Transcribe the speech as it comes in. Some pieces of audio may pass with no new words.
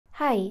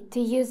Hi, to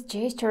use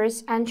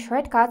gestures and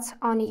shortcuts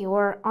on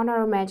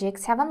our Magic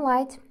 7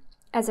 Lite.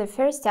 As a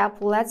first step,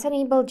 let's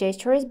enable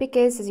gestures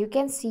because as you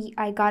can see,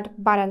 I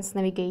got buttons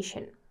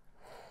navigation.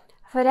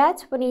 For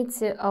that, we need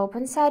to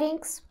open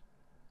settings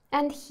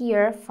and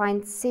here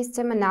find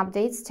System and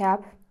Updates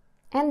tab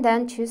and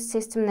then choose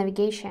System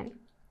Navigation.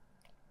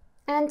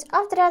 And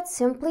after that,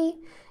 simply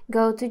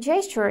go to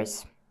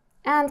gestures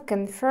and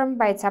confirm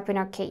by tapping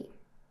OK.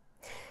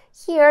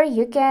 Here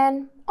you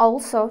can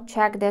also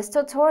check this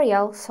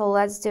tutorial, so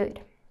let's do it.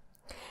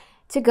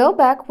 To go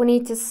back, we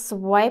need to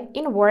swipe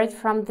inward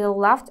from the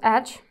left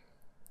edge,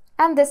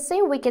 and the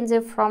same we can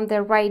do from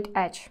the right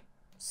edge.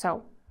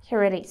 So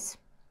here it is.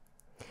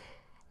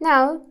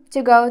 Now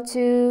to go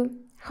to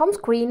home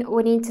screen,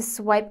 we need to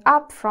swipe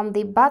up from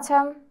the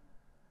bottom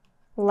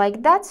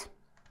like that,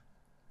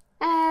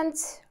 and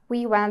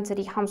we went to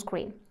the home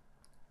screen.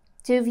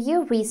 To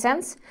view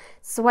recents,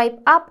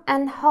 swipe up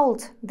and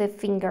hold the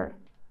finger.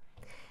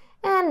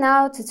 And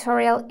now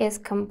tutorial is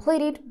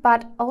completed,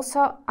 but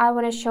also I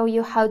want to show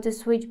you how to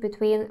switch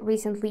between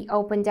recently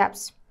opened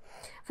apps.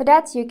 For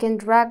that, you can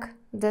drag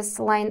this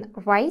line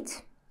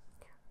right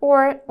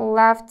or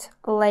left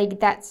like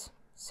that.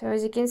 So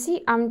as you can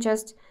see, I'm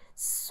just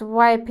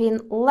swiping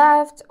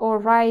left or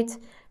right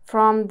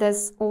from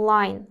this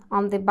line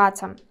on the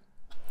bottom.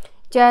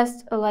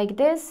 Just like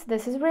this.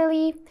 This is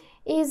really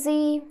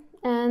easy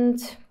and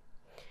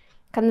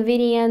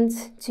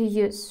convenient to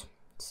use.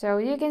 So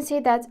you can see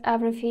that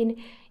everything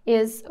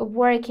is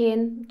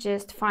working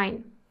just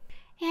fine.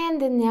 And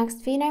the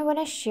next thing I want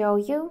to show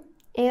you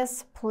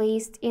is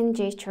placed in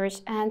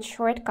gestures and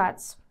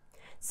shortcuts.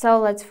 So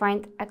let's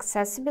find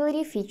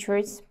accessibility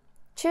features,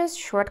 choose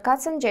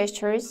shortcuts and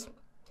gestures,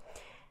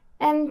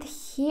 and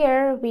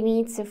here we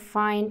need to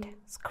find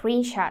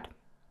screenshot.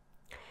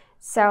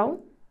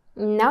 So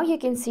now you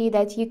can see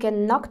that you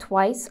can knock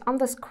twice on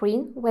the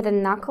screen with a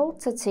knuckle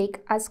to take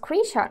a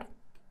screenshot.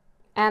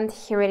 And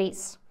here it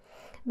is.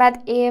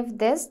 But if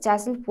this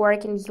doesn't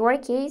work in your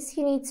case,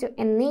 you need to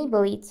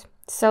enable it,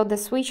 so the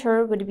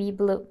switcher would be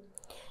blue.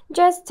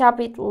 Just tap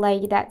it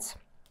like that.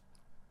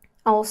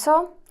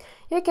 Also,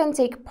 you can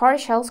take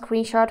partial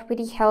screenshot with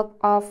the help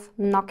of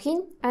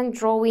knocking and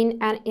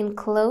drawing an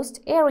enclosed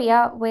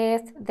area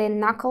with the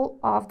knuckle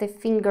of the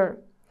finger.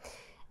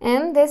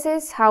 And this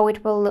is how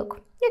it will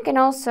look. You can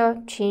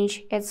also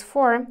change its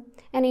form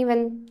and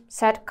even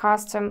set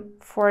custom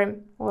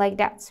form like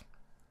that.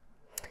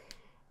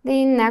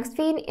 The next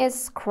thing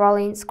is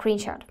scrolling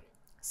screenshot.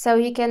 So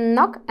you can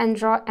knock and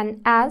draw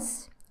an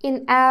S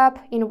in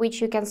app in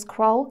which you can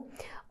scroll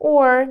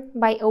or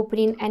by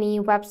opening any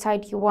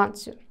website you want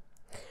to.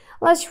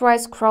 Let's try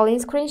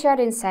scrolling screenshot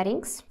in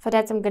settings. For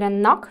that, I'm gonna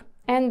knock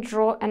and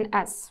draw an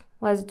S.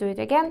 Let's do it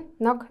again.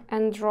 Knock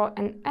and draw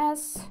an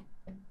S.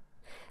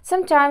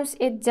 Sometimes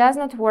it does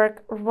not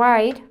work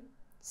right,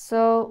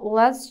 so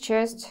let's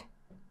just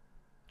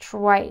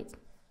try it.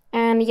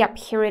 And yep,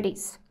 here it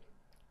is.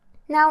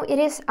 Now it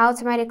is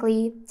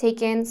automatically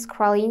taken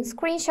scrolling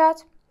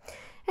screenshot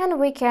and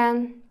we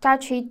can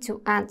touch it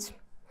to end.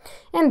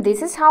 And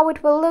this is how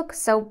it will look.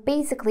 So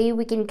basically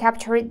we can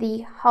capture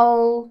the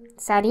whole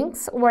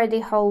settings or the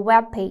whole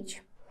web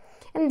page.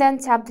 And then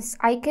tap this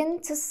icon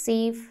to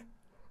save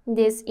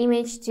this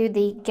image to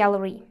the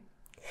gallery.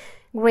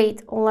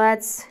 Great,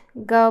 let's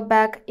go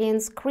back in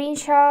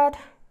screenshot.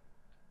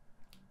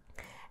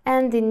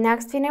 And the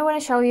next thing I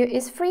want to show you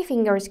is three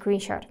finger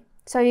screenshot.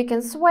 So you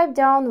can swipe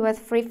down with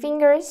three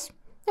fingers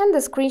and the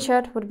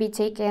screenshot would be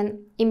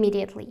taken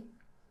immediately.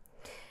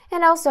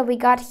 And also we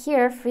got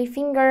here three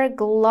finger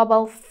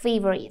global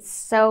favorites.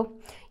 So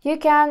you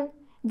can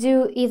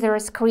do either a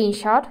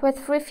screenshot with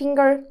three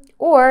finger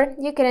or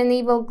you can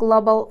enable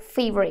global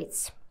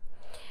favorites.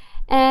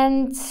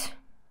 And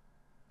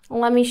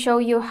let me show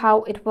you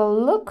how it will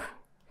look.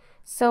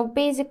 So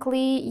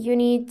basically you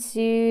need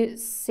to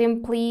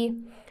simply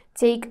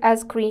take a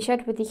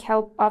screenshot with the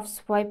help of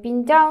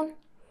swiping down.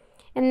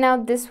 And now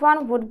this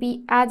one would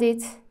be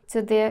added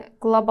to the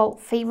global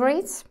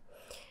favorites.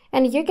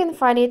 And you can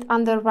find it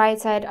on the right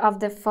side of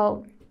the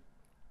phone.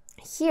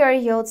 Here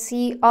you'll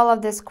see all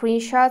of the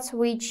screenshots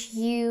which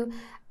you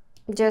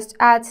just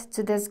add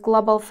to this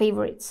global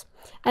favorites.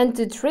 And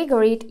to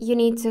trigger it, you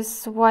need to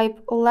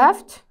swipe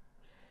left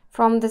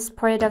from this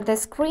part of the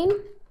screen.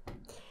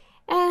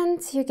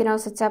 And you can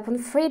also tap on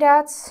three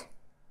dots,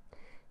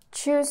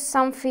 choose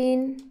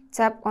something,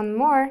 tap on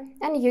more,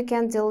 and you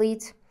can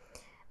delete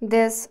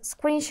this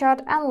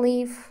screenshot and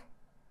leave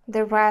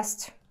the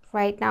rest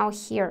right now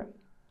here.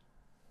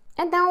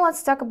 And now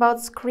let's talk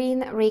about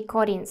screen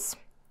recordings.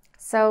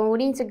 So we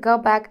need to go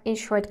back in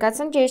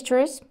shortcuts and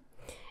gestures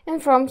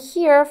and from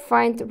here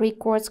find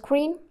record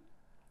screen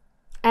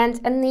and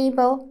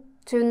enable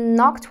to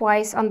knock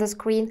twice on the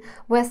screen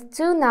with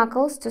two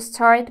knuckles to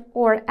start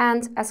or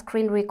end a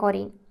screen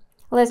recording.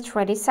 Let's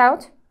try this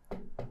out.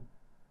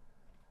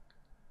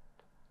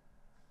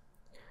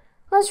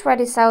 Let's try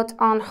this out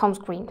on home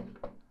screen.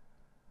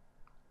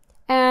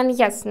 And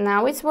yes,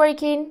 now it's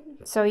working.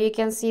 So you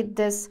can see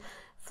this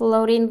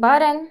floating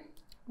button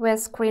with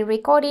screen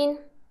recording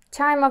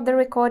time of the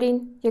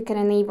recording, you can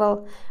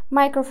enable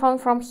microphone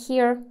from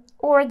here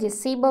or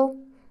disable.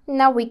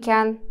 Now we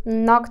can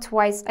knock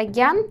twice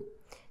again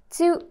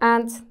to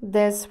end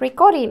this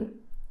recording.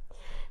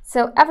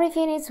 So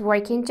everything is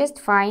working just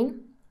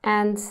fine,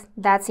 and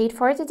that's it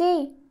for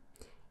today.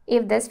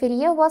 If this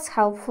video was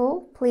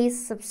helpful,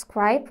 please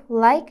subscribe,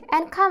 like,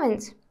 and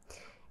comment.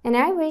 And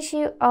I wish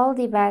you all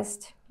the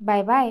best.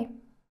 Bye bye.